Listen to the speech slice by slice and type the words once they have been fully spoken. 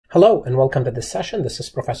Hello and welcome to this session. This is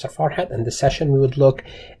Professor Farhat. In this session we would look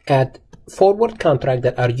at forward contracts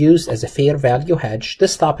that are used as a fair value hedge.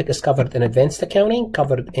 This topic is covered in advanced accounting,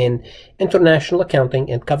 covered in international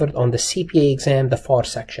accounting, and covered on the CPA exam, the FAR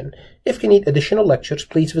section. If you need additional lectures,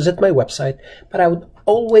 please visit my website, but I would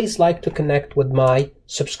always like to connect with my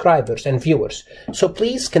subscribers and viewers. So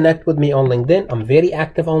please connect with me on LinkedIn. I'm very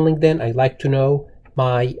active on LinkedIn. I like to know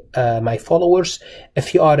my followers.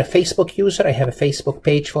 If you are a Facebook user, I have a Facebook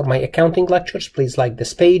page for my accounting lectures. Please like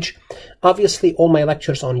this page. Obviously, all my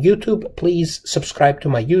lectures on YouTube. Please subscribe to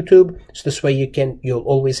my YouTube, so this way you'll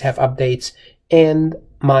always have updates. And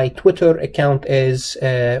my Twitter account is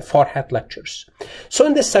Farhat Lectures. So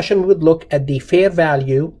in this session, we would look at the fair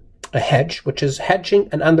value hedge, which is hedging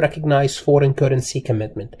an unrecognized foreign currency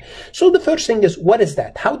commitment. So the first thing is, what is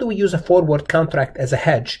that? How do we use a forward contract as a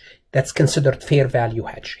hedge that's considered fair value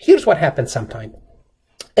hedge? Here's what happens sometimes.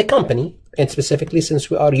 A company, and specifically since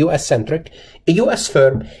we are US centric, a US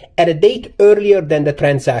firm at a date earlier than the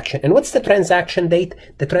transaction. And what's the transaction date?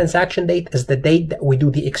 The transaction date is the date that we do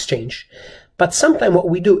the exchange. But sometimes what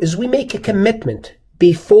we do is we make a commitment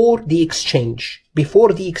before the exchange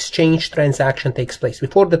transaction takes place,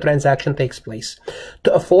 before the transaction takes place,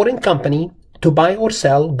 to a foreign company to buy or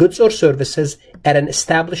sell goods or services at an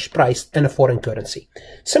established price in a foreign currency.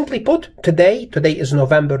 Simply put, today is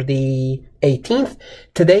November the 18th.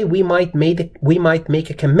 Today we might make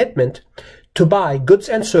a commitment to buy goods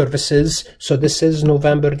and services. So this is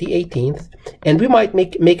November the 18th, and we might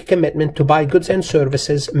make a commitment to buy goods and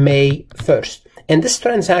services May 1st. And this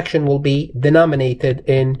transaction will be denominated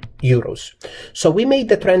in euros. So we made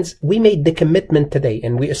the commitment today,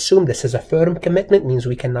 and we assume this is a firm commitment, means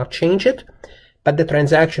we cannot change it, but the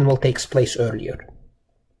transaction will take place earlier.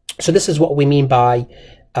 So this is what we mean by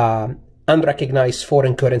unrecognized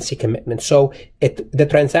foreign currency commitment. So the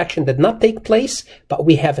transaction did not take place, but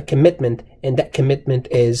we have a commitment, and that commitment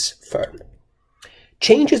is firm.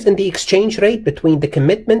 Changes in the exchange rate between the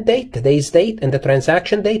commitment date, today's date, and the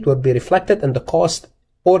transaction date will be reflected in the cost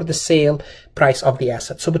or the sale price of the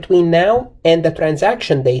asset. So between now and the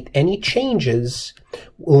transaction date, any changes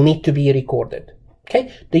will need to be recorded.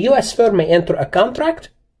 Okay? The US firm may enter a contract,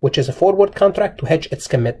 which is a forward contract, to hedge its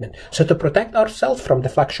commitment. So to protect ourselves from the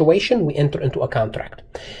fluctuation, we enter into a contract.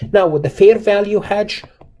 Now with the fair value hedge,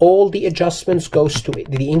 all the adjustments goes to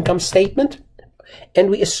the income statement, and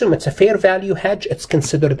we assume it's a fair value hedge. It's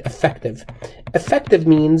considered effective. Effective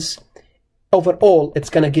means overall it's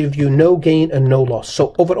going to give you no gain and no loss.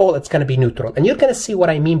 So overall it's going to be neutral. And you're going to see what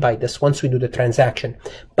I mean by this once we do the transaction.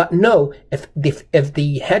 But no, if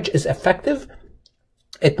the hedge is effective,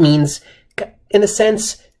 it means, in a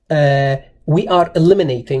sense, we are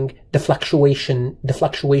eliminating the fluctuation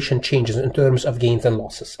changes in terms of gains and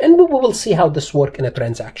losses. And we will see how this works in a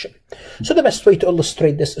transaction. So the best way to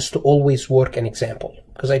illustrate this is to always work an example,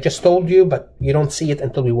 because I just told you, but you don't see it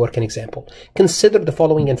until we work an example. Consider the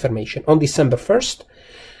following information. On December 1st,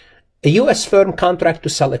 a U.S. firm contract to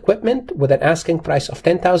sell equipment with an asking price of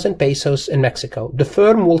 10,000 pesos in Mexico. The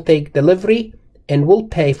firm will take delivery and will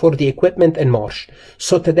pay for the equipment in March.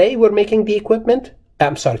 So today we're making the equipment.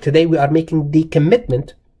 Today we are making the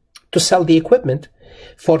commitment to sell the equipment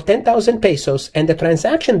for 10,000 pesos, and the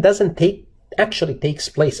transaction actually takes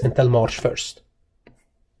place until March 1st.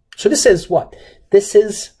 So this is what? This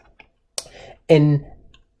is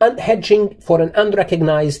hedging for an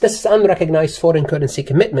unrecognized foreign currency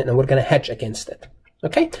commitment, and we're going to hedge against it.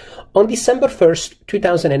 Okay? On December 1st,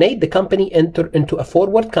 2008, the company entered into a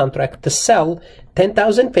forward contract to sell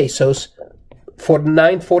 10,000 pesos for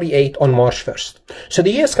 948 on March 1st. So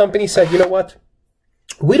the US company said, you know what?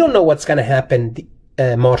 We don't know what's going to happen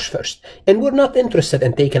March 1st, and we're not interested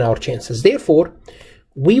in taking our chances. Therefore,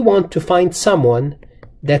 we want to find someone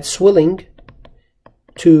that's willing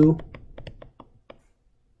to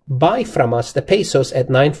buy from us the pesos at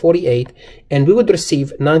 948, and we would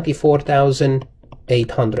receive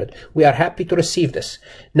 94,800. We are happy to receive this.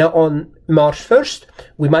 Now on March 1st,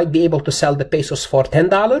 we might be able to sell the pesos for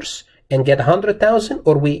 $10 and get 100,000,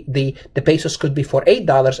 or the pesos could be for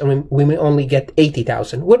 $8 and we may only get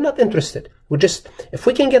 80,000. We're not interested. If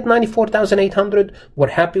we can get 94,800, we're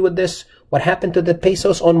happy with this. What happened to the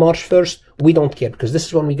pesos on March 1st? We don't care, because this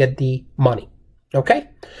is when we get the money. Okay?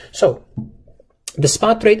 So the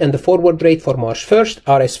spot rate and the forward rate for March 1st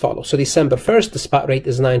are as follows. So December 1st, the spot rate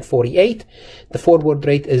is 948. The forward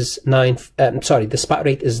rate is the spot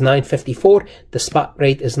rate is 954. The spot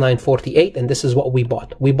rate is 948. And this is what we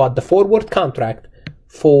bought. We bought the forward contract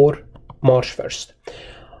for March 1st.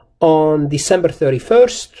 On December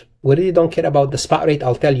 31st, we really don't care about the spot rate.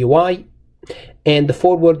 I'll tell you why. And the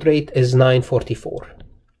forward rate is 944.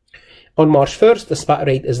 On March 1st, the spot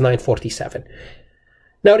rate is 947.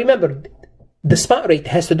 Now remember, the spot rate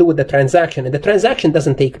has to do with the transaction, and the transaction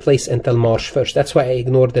doesn't take place until March 1st. That's why I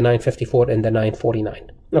ignored the 954 and the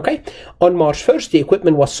 949. Okay? On March 1st, the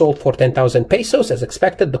equipment was sold for 10,000 pesos. As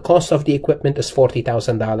expected, the cost of the equipment is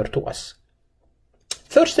 $40,000 to us.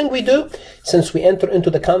 First thing we do, since we enter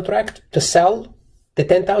into the contract to sell the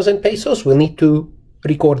 10,000 pesos, we'll need to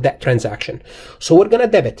record that transaction. So we're going to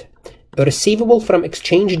debit a receivable from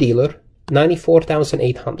exchange dealer,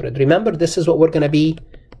 94,800. Remember, this is what we're going to be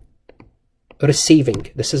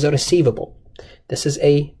receiving. This is a receivable. This is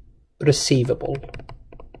a receivable.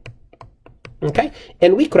 Okay?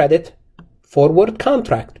 And we credit forward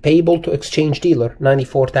contract payable to exchange dealer,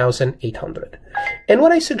 94,800. And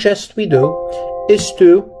what I suggest we do is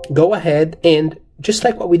to go ahead and, just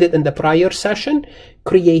like what we did in the prior session,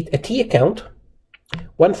 create a T account,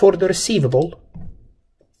 one for the receivable,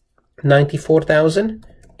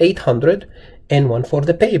 94,800, and one for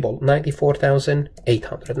the payable,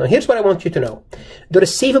 94,800. Now here's what I want you to know. The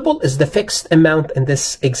receivable is the fixed amount in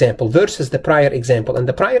this example versus the prior example. In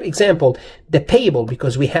the prior example, the payable,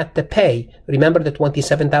 because we had to pay, remember the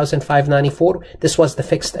 27,594, this was the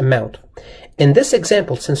fixed amount. In this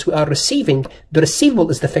example, since we are receiving, the receivable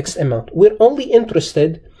is the fixed amount. We're only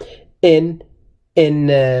interested in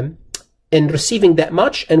receiving that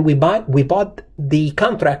much, and we bought the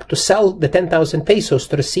contract to sell the 10,000 pesos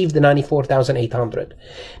to receive the 94,800.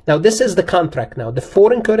 Now this is the contract. Now the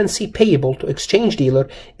foreign currency payable to exchange dealer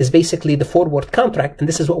is basically the forward contract, and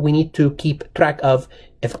this is what we need to keep track of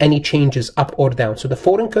if any changes up or down. So the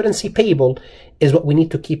foreign currency payable is what we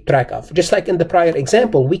need to keep track of. Just like in the prior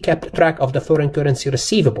example, we kept track of the foreign currency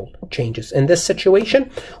receivable changes. In this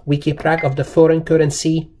situation, we keep track of the foreign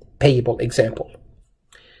currency payable example.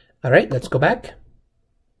 All right, let's go back.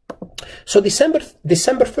 So December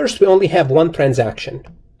 1st, we only have one transaction.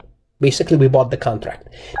 Basically, we bought the contract.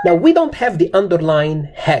 Now, we don't have the underlying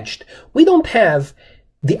hedged. We don't have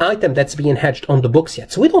the item that's being hedged on the books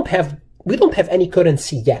yet. So we don't have any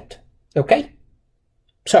currency yet. Okay?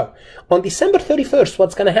 So on December 31st,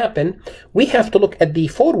 what's going to happen? We have to look at the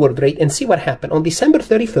forward rate and see what happened. On December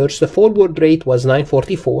 31st, the forward rate was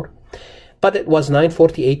 944. But it was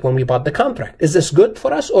 948 when we bought the contract. Is this good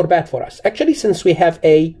for us or bad for us? Actually, since we have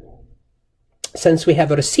a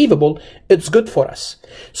receivable, it's good for us.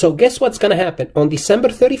 So guess what's going to happen? On December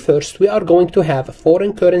 31st, we are going to have a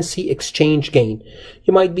foreign currency exchange gain.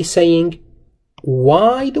 You might be saying,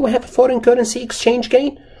 why do we have a foreign currency exchange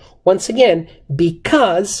gain? Once again,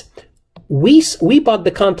 because we bought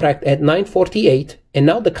the contract at 948, and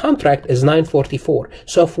now the contract is 944.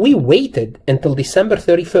 So if we waited until December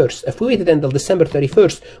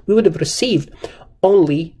 31st, we would have received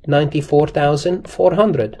only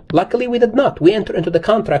 94,400. Luckily, we did not. We entered into the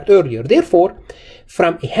contract earlier. Therefore,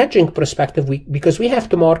 from a hedging perspective, because we have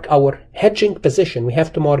to mark our hedging position, we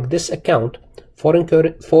have to mark this account, forward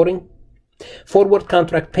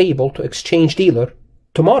contract payable to exchange dealer.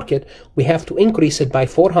 To mark it, we have to increase it by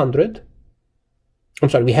 400. I'm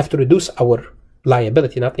sorry, we have to reduce our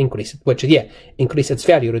liability, not increase it, which is, increase its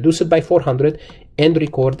value, reduce it by 400, and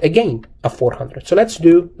record a gain of 400. So let's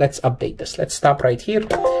update this. Let's stop right here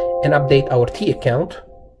and update our T account.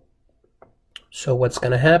 So what's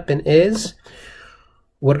going to happen is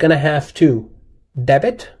we're going to have to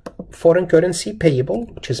debit foreign currency payable,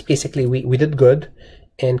 which is basically we did good,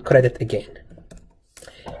 and credit a gain.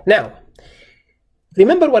 Now,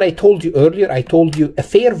 remember what I told you earlier? I told you a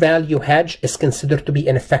fair value hedge is considered to be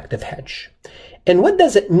an effective hedge. And what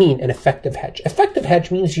does it mean, an effective hedge? Effective hedge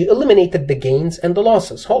means you eliminated the gains and the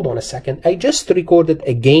losses. Hold on a second. I just recorded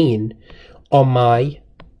a gain on my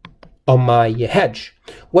hedge.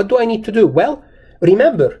 What do I need to do? Well,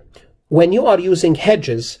 remember, when you are using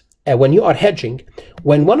hedges, when you are hedging,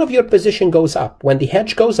 when one of your position goes up, when the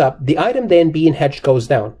hedge goes up, the item then being hedged goes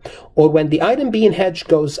down. Or when the item being hedged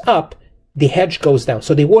goes up, the hedge goes down.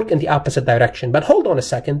 So they work in the opposite direction. But hold on a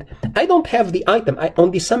second. I don't have the item. On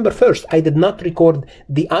December 1st, I did not record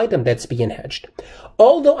the item that's being hedged.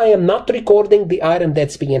 Although I am not recording the item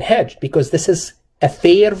that's being hedged because this is a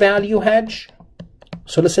fair value hedge.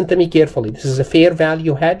 So listen to me carefully. This is a fair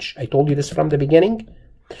value hedge. I told you this from the beginning.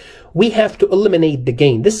 We have to eliminate the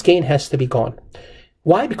gain. This gain has to be gone.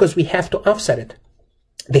 Why? Because we have to offset it.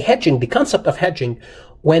 The concept of hedging,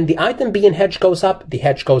 when the item being hedged goes up, the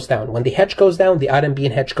hedge goes down. When the hedge goes down, the item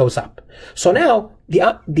being hedged goes up. So now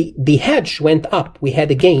the hedge went up. We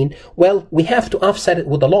had a gain. Well, we have to offset it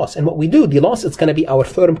with a loss. And what we do, the loss is going to be our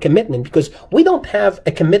firm commitment because we don't have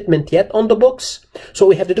a commitment yet on the books. So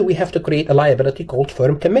what we have to do, we have to create a liability called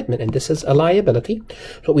firm commitment. And this is a liability.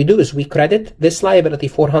 So what we do is we credit this liability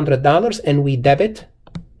 $400 and we debit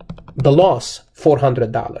the loss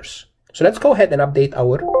 $400. So let's go ahead and update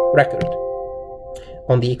our record.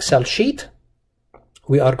 On the Excel sheet,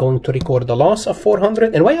 we are going to record the loss of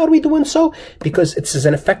 400. And why are we doing so? Because it is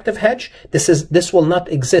an effective hedge. This will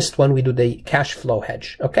not exist when we do the cash flow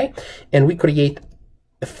hedge, okay? And we create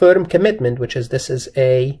a firm commitment, which is this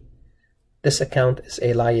account is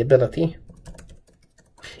a liability.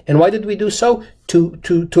 And why did we do so?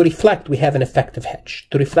 To reflect we have an effective hedge.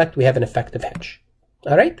 To reflect we have an effective hedge.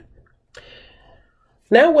 All right?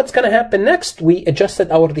 Now what's going to happen next? We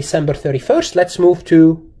adjusted our December 31st. Let's move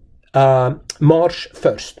to March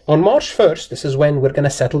 1st. On March 1st, this is when we're going to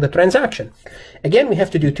settle the transaction. Again, we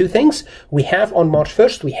have to do two things. We have on March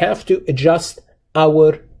 1st, we have to adjust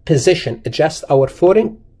our position, adjust our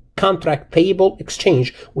foreign contract payable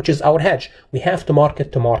exchange, which is our hedge. We have to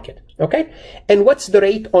market to market. Okay? And what's the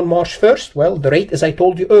rate on March 1st? Well, the rate, as I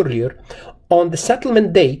told you earlier, on the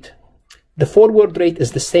settlement date, the forward rate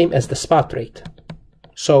is the same as the spot rate.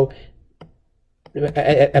 So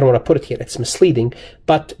I don't want to put it here, it's misleading,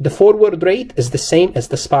 but the forward rate is the same as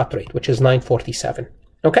the spot rate, which is 947.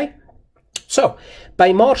 Okay? So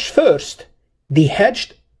by March 1st, the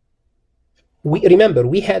hedged, remember,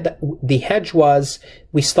 we had the hedge was,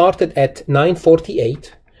 we started at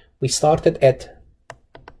 948, we started at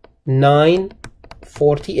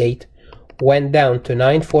 948, went down to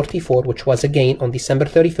 944, which was a gain on December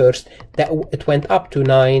 31st, that it went up to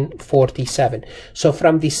 947. So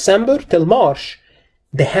from December till March,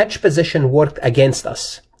 the hedge position worked against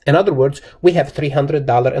us. In other words, we have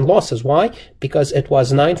 $300 in losses. Why? Because it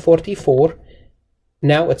was 944,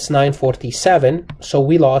 now it's 947, so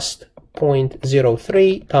we lost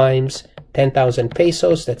 0.03 times 10,000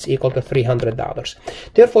 pesos, that's equal to $300.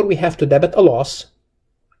 Therefore, we have to debit a loss,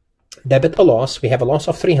 we have a loss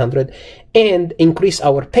of 300, and increase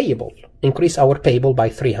our payable by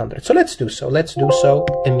 300. So let's do so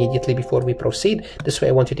immediately before we proceed. This way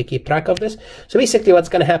I want you to keep track of this. So basically what's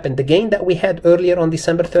going to happen, the gain that we had earlier on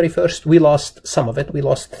December 31st, we lost some of it, we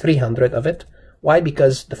lost 300 of it. Why?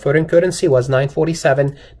 Because the foreign currency was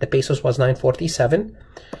 947, the pesos was 947,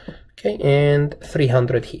 okay, and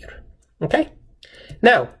 300 here, okay?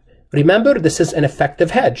 Now, remember, this is an effective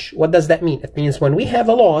hedge. What does that mean? It means when we have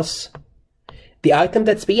a loss, the item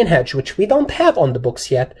that's being hedged, which we don't have on the books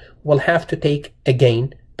yet, will have to take a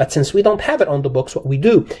gain. But since we don't have it on the books, what we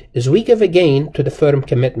do is we give a gain to the firm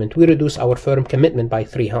commitment. We reduce our firm commitment by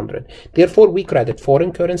 300. Therefore, we credit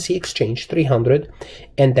foreign currency exchange 300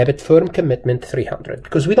 and debit firm commitment 300.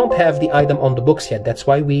 Because we don't have the item on the books yet. That's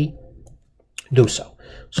why we do so.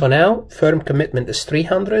 So now firm commitment is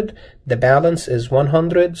 300, the balance is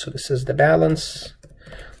 100, so this is the balance.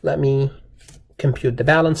 Let me compute the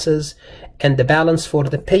balances, and the balance for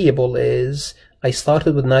the payable is, I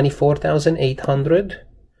started with 94,800,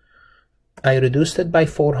 I reduced it by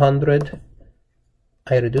 400,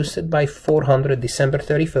 December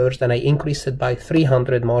 31st, and I increased it by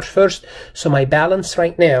 300 March 1st, so my balance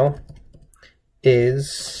right now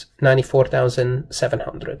is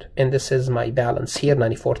 94,700, and this is my balance here,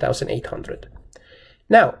 94,800.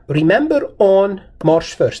 Now, remember on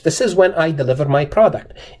March 1st, this is when I deliver my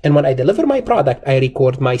product. And when I deliver my product, I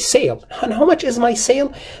record my sale. And how much is my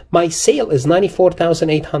sale? My sale is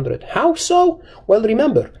 94,800. How so? Well,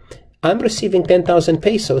 remember, I'm receiving 10,000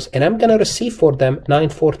 pesos and I'm going to receive for them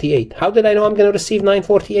 948. How did I know I'm going to receive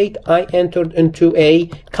 948? I entered into a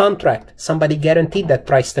contract. Somebody guaranteed that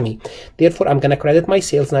price to me. Therefore, I'm going to credit my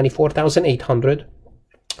sales 94,800.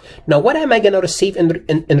 Now, what am I going to receive in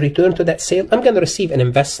return to that sale? I'm going to receive an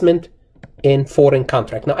investment in foreign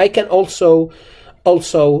contract. Now, I can also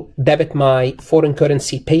debit my foreign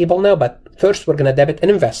currency payable now, but first we're going to debit an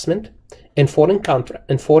investment in foreign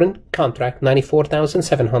contract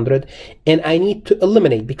 94,700, and I need to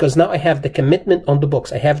eliminate, because now I have the commitment on the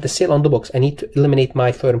books, I have the sale on the books, I need to eliminate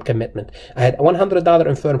my firm commitment. I had $100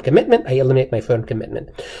 in firm commitment, I eliminate my firm commitment.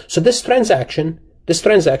 So this transaction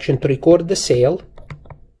to record the sale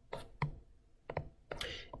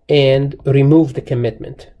and remove the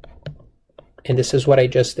commitment, and this is what I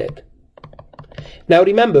just did. Now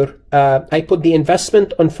remember, I put the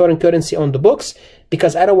investment on foreign currency on the books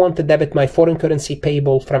because I don't want to debit my foreign currency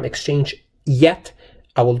payable from exchange yet.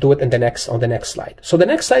 I will do it on the next slide. So the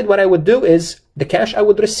next slide, what I would do is the cash I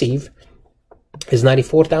would receive is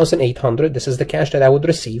 94,800. This is the cash that I would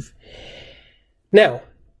receive. Now,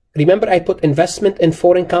 remember I put investment in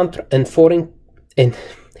forward contract on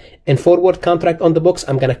the books.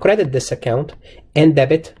 I'm going to credit this account and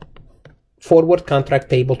debit forward contract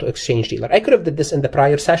payable to exchange dealer. I could have did this in the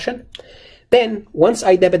prior session. Then once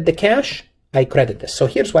I debit the cash, I credit this. So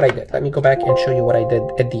here's what I did. Let me go back and show you what I did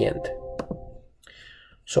at the end.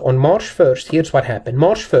 So on March 1st, here's what happened.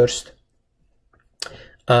 March 1st,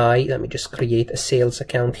 let me just create a sales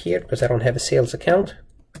account here because I don't have a sales account.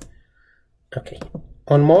 Okay.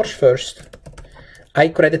 On March 1st, I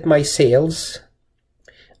credit my sales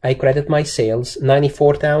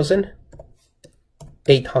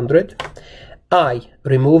 94,800. I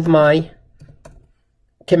remove my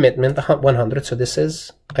commitment 100. So this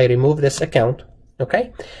is, I remove this account.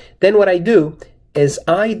 Okay. Then what I do is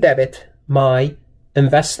I debit my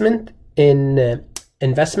investment in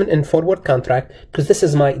forward contract, because this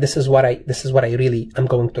is what I really am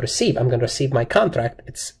going to receive. I'm going to receive my contract.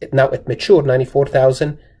 It matured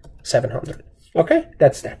 94,700. Okay,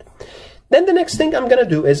 that's that. Then the next thing I'm going to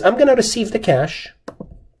do is I'm going to receive the cash.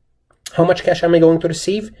 How much cash am I going to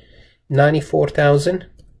receive?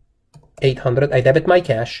 94,800. I debit my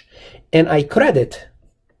cash and I credit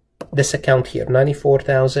this account here,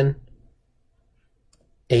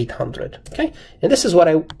 94,800. Okay, and this is what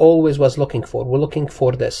I always was looking for. We're looking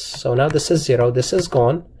for this. So now this is 0, this is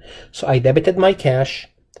gone. So I debited my cash,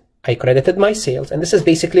 I credited my sales, and this is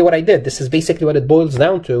basically what I did. This is basically what it boils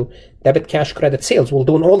down to: debit, cash, credit, sales. We'll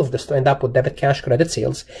do all of this to end up with debit, cash, credit,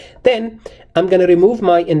 sales. Then I'm going to remove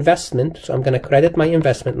my investment. So I'm going to credit my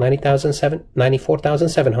investment,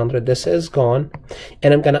 94,700. This is gone.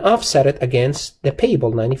 And I'm going to offset it against the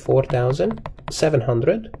payable,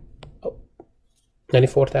 94,700.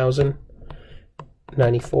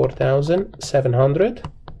 94,700.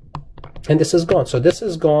 And this is gone. So this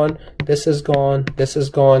is gone, this is gone, this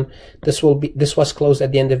is gone. This was closed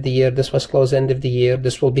at the end of the year, this was closed at the end of the year,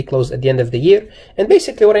 this will be closed at the end of the year. And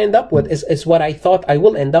basically what I end up with is what I thought I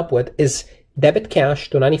will end up with is debit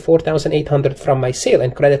cash to 94,800 from my sale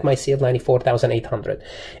and credit my sale 94,800.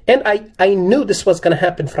 And I knew this was going to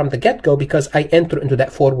happen from the get-go because I entered into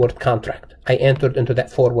that forward contract. I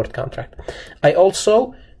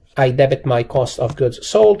debit my cost of goods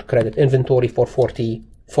sold, credit inventory for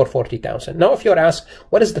 40,000. Now, if you're asked,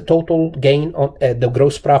 what is the total gain on the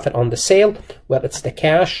gross profit on the sale? Well, it's the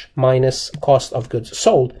cash minus cost of goods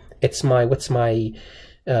sold. It's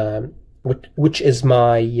which is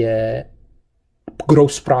my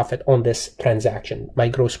gross profit on this transaction.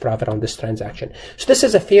 So this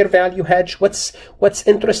is a fair value hedge. What's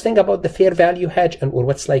interesting about the fair value hedge, and or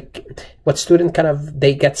what student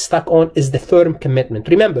they get stuck on, is the firm commitment.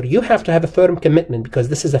 Remember, you have to have a firm commitment because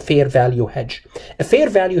this is a fair value hedge. A fair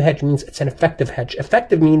value hedge means it's an effective hedge.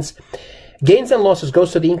 Effective means gains and losses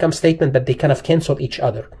goes to the income statement, but they cancel each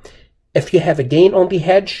other. If you have a gain on the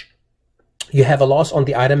hedge, you have a loss on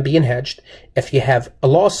the item being hedged. If you have a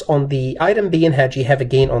loss on the item being hedged, you have a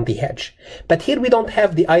gain on the hedge. But here we don't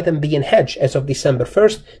have the item being hedged as of December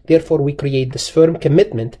 1st. Therefore, we create this firm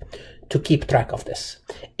commitment to keep track of this.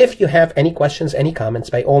 If you have any questions, any comments,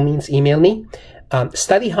 by all means, email me.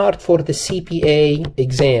 Study hard for the CPA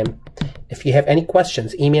exam. If you have any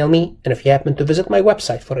questions, email me. And if you happen to visit my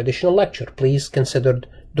website for additional lecture, please consider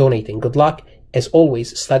donating. Good luck. As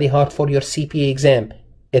always, study hard for your CPA exam.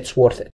 It's worth it.